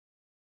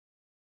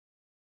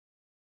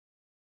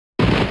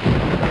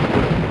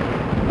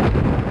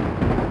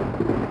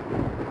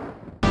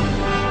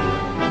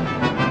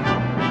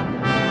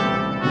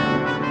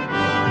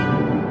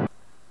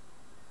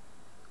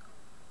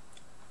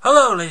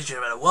ladies and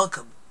gentlemen, and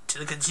welcome to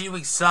the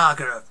continuing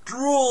saga of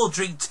Rule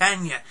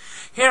Dritannia,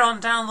 here on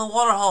Down the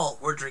Waterhole,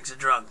 where drinks are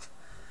drunk.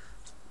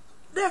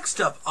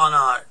 Next up on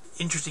our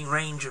interesting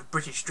range of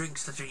British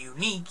drinks that are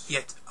unique,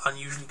 yet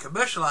unusually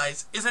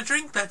commercialized, is a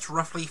drink that's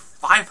roughly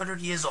 500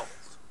 years old.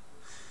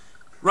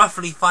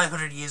 Roughly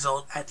 500 years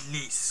old at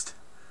least.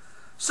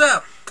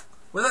 So,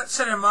 with that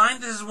set in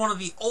mind, this is one of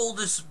the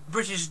oldest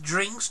British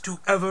drinks to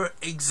ever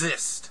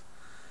exist.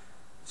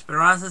 It's been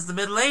around since the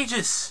Middle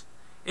Ages.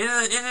 It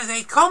is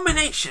a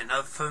combination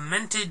of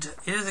fermented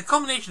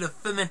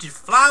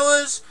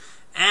flowers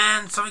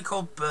and something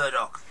called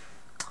burdock.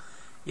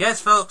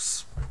 Yes,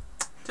 folks.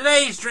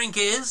 Today's drink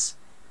is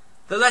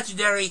the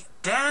legendary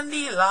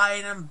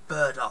Dandelion and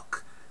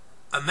Burdock.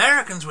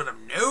 Americans would have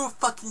no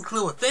fucking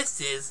clue what this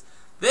is.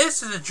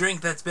 This is a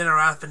drink that's been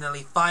around for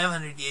nearly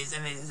 500 years,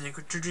 and it is a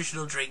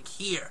traditional drink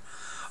here,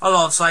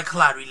 alongside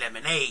cloudy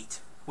lemonade,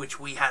 which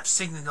we have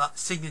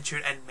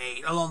signatured and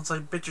made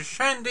alongside bitter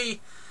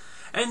shandy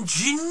and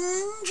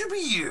ginger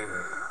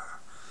beer.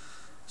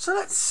 So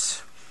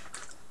let's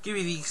give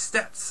you the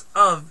stats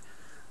of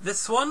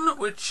this one,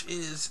 which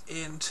is,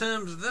 in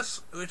terms of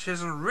this, which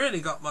hasn't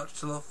really got much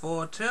to look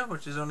forward to,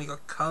 which has only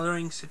got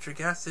colouring, citric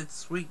acid,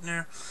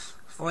 sweetener,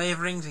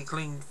 flavourings,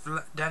 including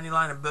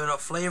dandelion and burdock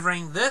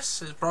flavouring.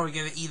 This is probably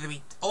going to either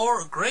be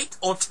great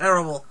or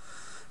terrible.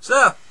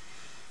 So,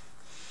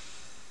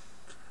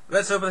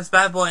 let's open this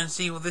bad boy and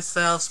see what this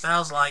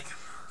smells like.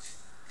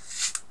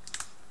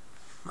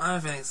 I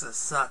don't think it's gonna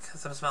suck.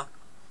 Let's have a smell.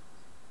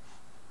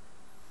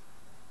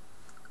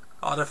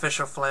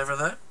 Artificial flavour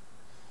though.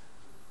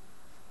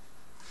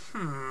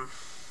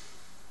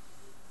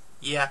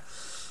 Yeah.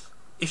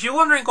 If you're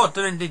wondering what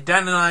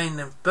dandelion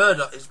and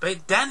burdock is,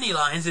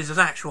 dandelions is an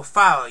actual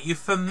flower. You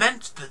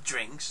ferment the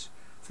drinks,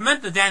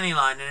 ferment the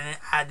dandelion, and then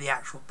add the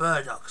actual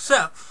burdock.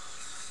 So,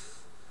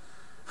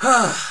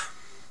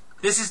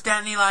 this is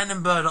Dandelion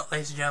and Burdock,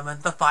 ladies and gentlemen,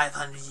 the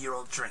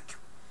 500-year-old drink.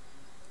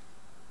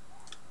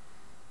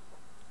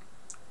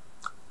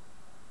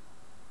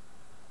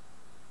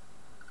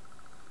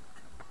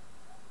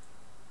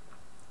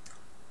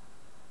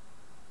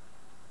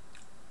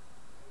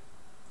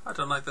 I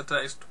don't like the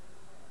taste.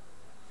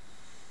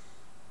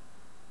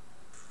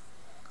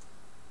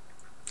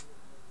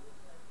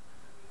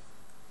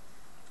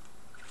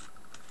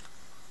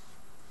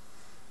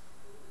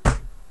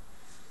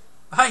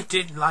 I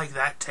didn't like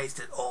that taste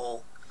at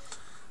all.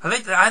 I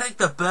think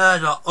the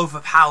burdock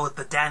overpowered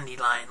the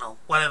dandelion, or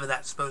whatever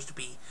that's supposed to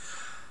be.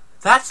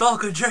 That's not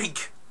a good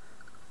drink.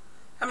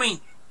 I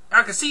mean,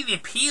 I can see the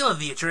appeal of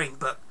the drink,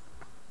 but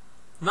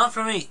not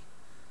for me.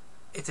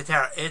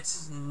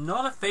 It's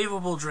not a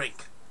favourable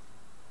drink.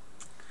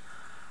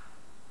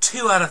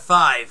 2 out of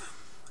 5.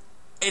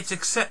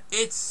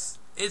 It's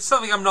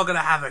something I'm not gonna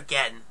have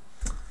again,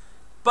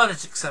 but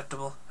it's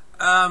acceptable.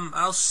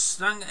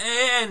 It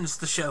ends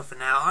the show for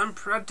now.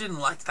 I didn't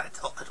like that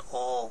at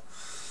all.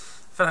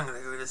 I feel I'm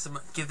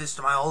gonna give this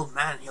to my old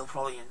man. He'll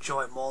probably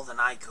enjoy it more than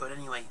I could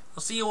anyway.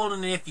 I'll see you all in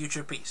the near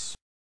future. Peace.